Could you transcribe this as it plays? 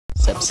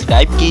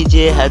Subscribe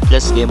कीजिए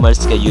helpless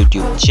gamers के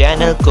YouTube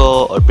channel को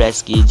और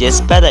प्रेस कीजिए इस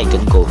बेल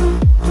आइकन को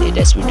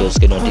लेटेस्ट वीडियोस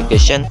के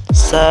नोटिफिकेशन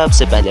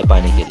सबसे पहले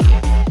पाने के लिए।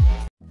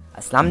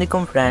 अस्सलाम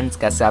वालेकुम फ्रेंड्स,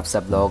 कैसे आप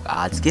सब लोग।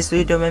 आज की इस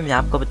वीडियो में मैं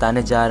आपको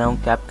बताने जा रहा हूं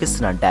कि आप किस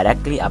तरह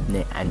डायरेक्टली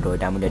अपने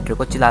एंड्रॉयड एमुलेटर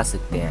को चला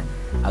सकते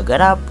हैं।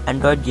 अगर आप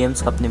एंड्रॉयड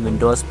गेम्स को अपने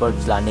विंडोज़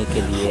पर चलाने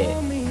के लिए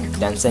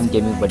टेंसेंट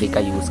गेमिंग बडी का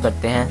यूज़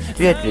करते हैं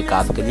तो ये ट्रिक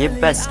आपके लिए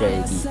बेस्ट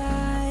रहेगी।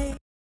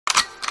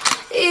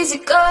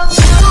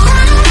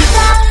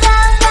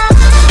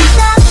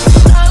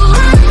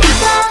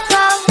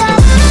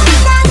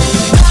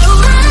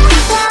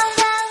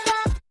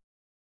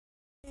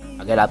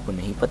 अगर आपको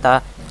नहीं पता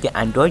कि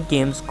एंड्रॉयड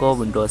गेम्स को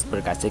विंडोज़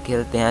पर कैसे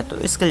खेलते हैं तो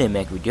इसके लिए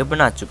मैं एक वीडियो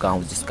बना चुका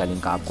हूं जिसका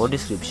लिंक आपको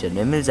डिस्क्रिप्शन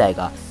में मिल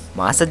जाएगा,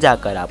 वहां से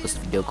जाकर आप उस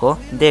वीडियो को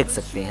देख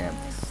सकते हैं।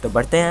 तो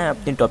बढ़ते हैं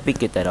अपने टॉपिक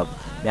की तरफ।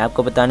 मैं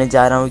आपको बताने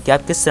जा रहा हूं कि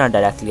आप किस तरह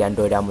डायरेक्टली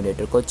एंड्रॉयड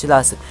एमुलेटर को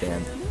चला सकते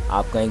हैं।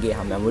 आप कहेंगे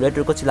हम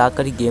एमुलेटर को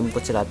चलाकर ही गेम को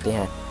चलाते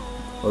हैं,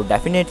 और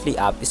डेफिनेटली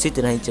आप इसी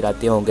तरह ही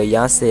चलाते होंगे।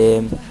 यहाँ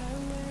से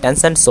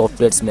टेंसेंट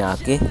सॉफ्टवेयर्स में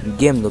आके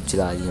GameLoop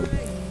चला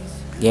रही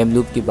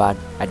GameLoop के बाद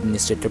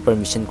एडमिनिस्ट्रेटर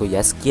परमिशन को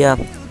यस किया,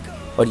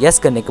 और यस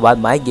करने के बाद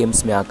माई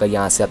गेम्स में आकर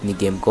यहाँ से अपनी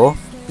गेम को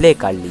प्ले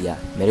कर लिया।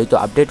 मेरी तो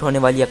अपडेट होने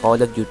वाली है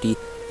कॉल ऑफ ड्यूटी,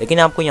 लेकिन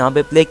आपको यहाँ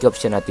पे प्ले की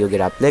ऑप्शन आती होगी।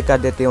 आप प्ले कर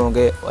देते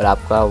होंगे और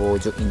आपका वो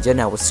जो इंजन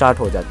है वो स्टार्ट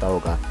हो जाता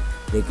होगा।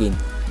 लेकिन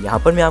यहाँ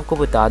पर मैं आपको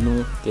बता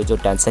दूँ कि जो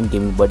टेंसेंट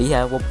गेमिंग बडी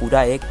है वो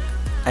पूरा एक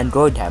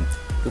एंड्रॉयड है,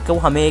 क्योंकि वो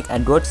हमें एक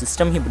एंड्रॉयड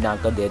सिस्टम ही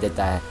बनाकर दे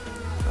देता है।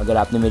 अगर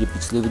आपने मेरी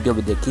पिछली वीडियो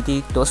भी देखी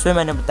थी तो उसमें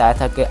मैंने बताया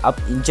था कि अब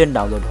इंजन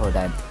डाउनलोड हो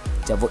रहा है।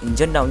 जब वो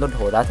इंजन डाउनलोड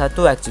हो रहा था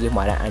तो एक्चुअली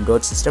हमारा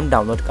एंड्रॉयड सिस्टम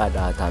डाउनलोड कर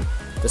रहा था।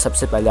 तो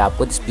सबसे पहले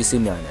आपको इस पीसी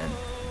में आना है।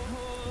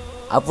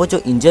 अब वो जो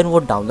इंजन वो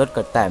डाउनलोड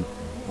करता है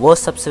वो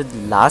सबसे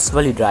लास्ट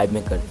वाली ड्राइव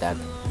में करता है,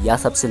 या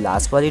सबसे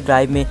लास्ट वाली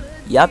ड्राइव में,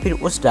 या फिर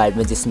उस ड्राइव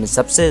में जिसमें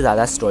सबसे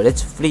ज़्यादा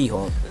स्टोरेज फ्री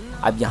हो।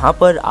 अब यहाँ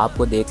पर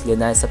आपको देख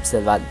लेना है,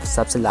 सबसे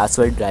लास्ट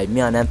वाली ड्राइव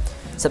में आना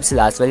है। सबसे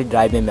लास्ट वाली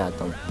ड्राइव में मैं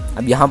आता हूँ।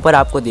 अब यहाँ पर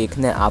आपको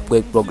देखना है, आपको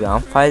एक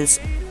प्रोग्राम फाइल्स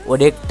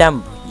और एक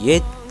टेम्प ये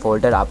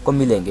फोल्डर आपको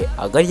मिलेंगे।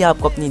 अगर ये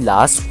आपको अपनी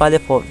लास्ट वाले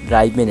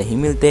ड्राइव में नहीं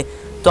मिलते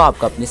तो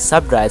आपको अपनी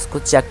सब ड्राइव्स को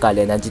चेक कर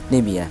लेना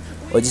जितने भी हैं,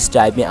 और जिस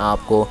ड्राइव में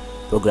आपको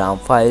प्रोग्राम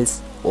फाइल्स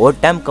और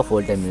टेम्प का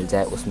फोल्डर मिल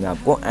जाए उसमें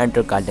आपको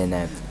एंटर कर लेना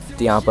है।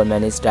 तो यहाँ पर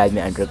मैंने इस ड्राइव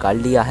में एंटर कर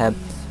लिया है।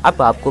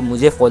 अब आपको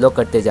मुझे फॉलो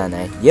करते जाना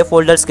है। ये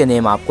फोल्डर्स के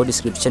नेम आपको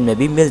डिस्क्रिप्शन में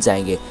भी मिल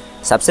जाएंगे।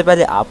 सबसे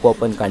पहले आपको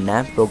ओपन करना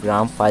है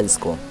प्रोग्राम फाइल्स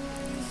को।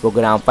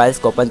 प्रोग्राम फाइल्स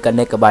को ओपन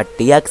करने के बाद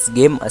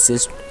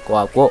txgameassistant को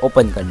आपको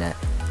ओपन करना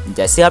है।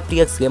 जैसे आप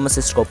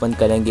txgameassistant को ओपन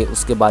करेंगे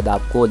उसके बाद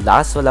आपको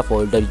लास्ट वाला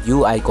फोल्डर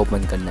UI को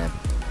ओपन करना है।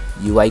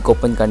 UI को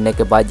ओपन करने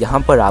के बाद यहाँ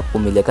पर आपको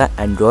मिलेगा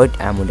एंड्रॉयड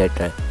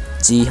एमुलेटर।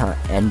 जी हाँ,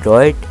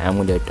 एंड्रॉयड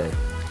एमुलेटर।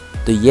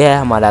 तो ये है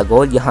हमारा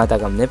गोल, यहाँ तक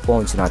हमने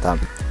पहुँचना था।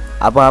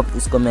 अब आप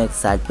इसको मैं एक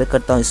साइड पे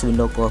करता हूँ इस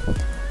विंडो को,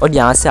 और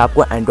यहाँ से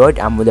आपको एंड्रॉयड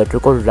एमुलेटर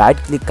को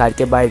राइट क्लिक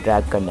करके बाहर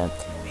ड्रैग करना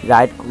है।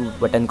 राइट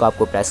बटन को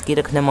आपको प्रेस की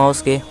रखना है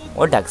माउस के,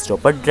 और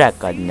डेस्कटॉप पर ड्रैग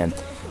कर देना है।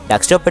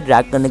 डेस्कटॉप पर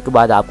ड्रैग करने के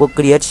बाद आपको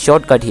क्रिएट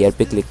शॉर्टकट हियर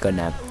पे क्लिक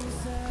करना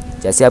है।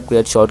 जैसे आप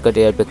क्रिएट शॉर्टकट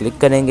हियर पे क्लिक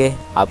करेंगे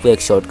आपको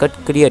एक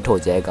शॉर्टकट क्रिएट हो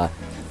जाएगा।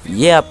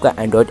 ये आपका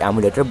एंड्रॉयड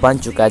एमुलेटर बन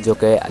चुका है, जो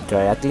कि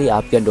डायरेक्टली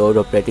आपके एंड्रॉयड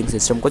ऑपरेटिंग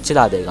सिस्टम को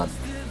चला देगा।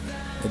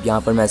 अब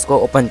यहाँ पर मैं इसको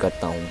ओपन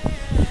करता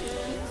हूँ।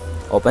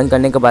 ओपन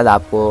करने के बाद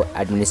आपको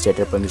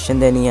एडमिनिस्ट्रेटर परमिशन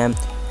देनी है,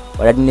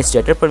 और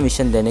एडमिनिस्ट्रेटर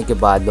परमिशन देने के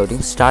बाद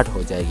लोडिंग स्टार्ट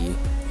हो जाएगी।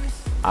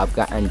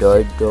 आपका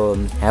एंड्रॉयड जो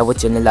है वो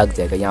चलने लग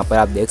जाएगा। यहाँ पर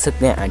आप देख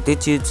सकते हैं anti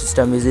cheat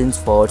system is in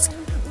force,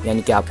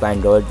 यानी कि आपका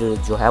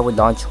एंड्रॉयड जो है वो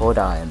लॉन्च हो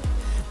रहा है।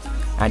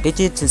 एंटी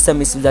चीट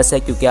सिस्टम इस वजह से है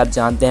क्योंकि आप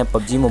जानते हैं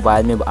PUBG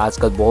मोबाइल में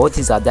आजकल बहुत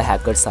ही ज़्यादा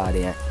हैकर्स आ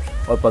रहे हैं,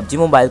 और PUBG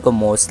मोबाइल को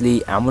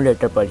मोस्टली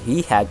एमुलेटर पर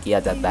ही हैक किया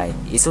जाता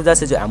है। इस वजह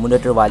से जो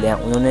एमुलेटर वाले हैं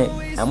उन्होंने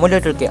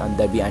एमुलेटर के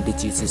अंदर भी एंटी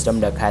चीट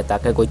सिस्टम रखा है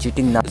ताकि कोई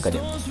चीटिंग ना करे।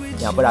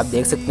 यहाँ पर आप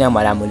देख सकते हैं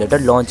हमारा एमुलेटर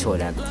लॉन्च हो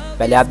रहा है।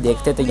 पहले आप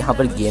देखते थे यहाँ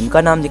पर गेम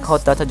का नाम लिखा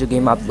होता था जो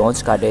गेम आप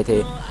लॉन्च कर रहे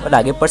थे, और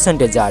आगे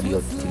परसेंटेज आ रही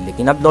होती थी,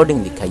 लेकिन अब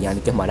लोडिंग लिखा है,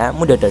 यानी कि हमारा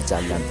एमुलेटर चल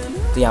रहा है।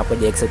 तो यहाँ पर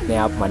देख सकते हैं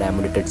आप हमारा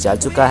एमुलेटर चल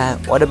चुका है,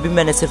 और अभी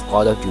मैंने सिर्फ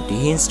call of duty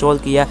he install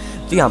किया,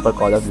 तो यहाँ पर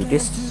कॉल ऑफ ड्यूटी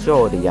शो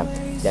हो रही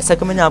है। जैसा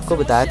कि मैंने आपको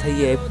बताया था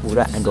ये एक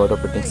पूरा एंड्रॉयड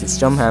ऑपरेटिंग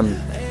सिस्टम है।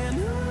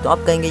 तो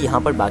आप कहेंगे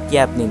यहाँ पर बाकी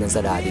ऐप नहीं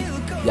नज़र आ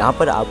रही। यहाँ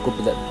पर आपको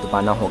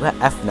दबाना होगा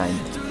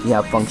F9,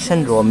 या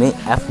फंक्शन रो में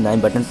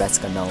F9 बटन प्रेस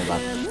करना होगा।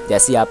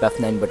 जैसे ही आप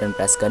F9 बटन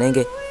प्रेस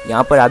करेंगे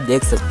यहाँ पर आप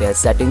देख सकते हैं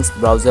settings,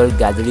 browser,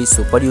 gallery,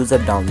 super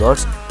user,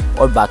 downloads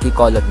और बाकी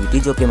कॉल ऑफ ड्यूटी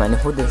जो कि मैंने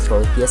खुद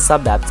इंस्टॉल किया,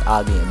 सब ऐप्स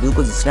आ गई हैं,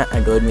 बिल्कुल जिस तरह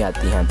एंड्रॉयड में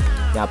आती हैं।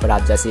 यहाँ पर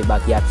आप जैसे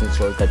बाकी ऐप्स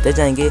इंस्टॉल करते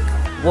जाएंगे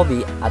वो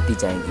भी आती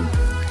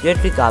जाएंगी। ये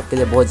ट्रिक आपके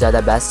लिए बहुत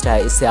ज़्यादा बेस्ट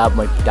है। इससे आप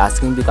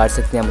मल्टीटास्किंग भी कर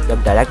सकते हैं,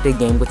 मतलब डायरेक्ट एक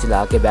गेम को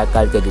चला के बैक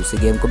करके दूसरी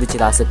गेम को भी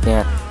चला सकते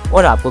हैं,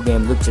 और आपको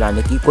GameLoop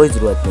चलाने की कोई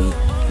ज़रूरत नहीं,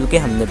 क्योंकि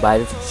हमने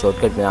बाहर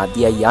शॉर्टकट बना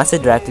दिया। यहाँ से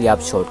डायरेक्टली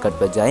आप शॉर्टकट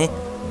पर जाएँ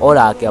और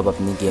आके आप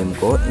अपनी गेम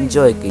को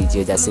एंजॉय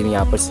कीजिए। जैसे मैं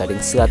यहाँ पर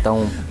सेटिंग्स जाता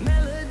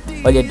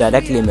हूँ, और ये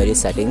डायरेक्टली मेरी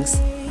सेटिंग्स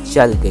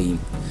चल गई।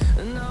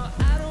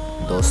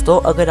 दोस्तों,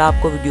 अगर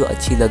आपको वीडियो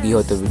अच्छी लगी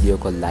हो तो वीडियो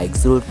को लाइक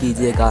ज़रूर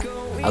कीजिएगा,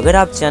 अगर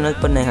आप चैनल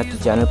पर नए हैं तो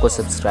चैनल को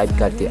सब्सक्राइब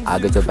करके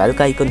आगे जो बेल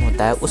का आइकन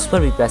होता है उस पर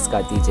भी प्रेस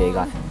कर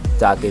दीजिएगा,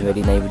 ताकि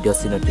मेरी नई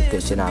वीडियोस की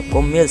नोटिफिकेशन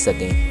आपको मिल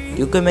सकें,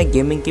 क्योंकि मैं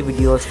गेमिंग की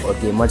वीडियोस और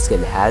गेमर्स के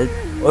लिए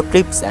हेल्प और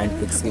टिप्स एंड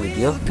ट्रिक्स की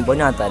वीडियो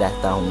बनाता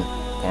रहता हूँ।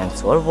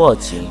 Thanks for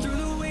watching.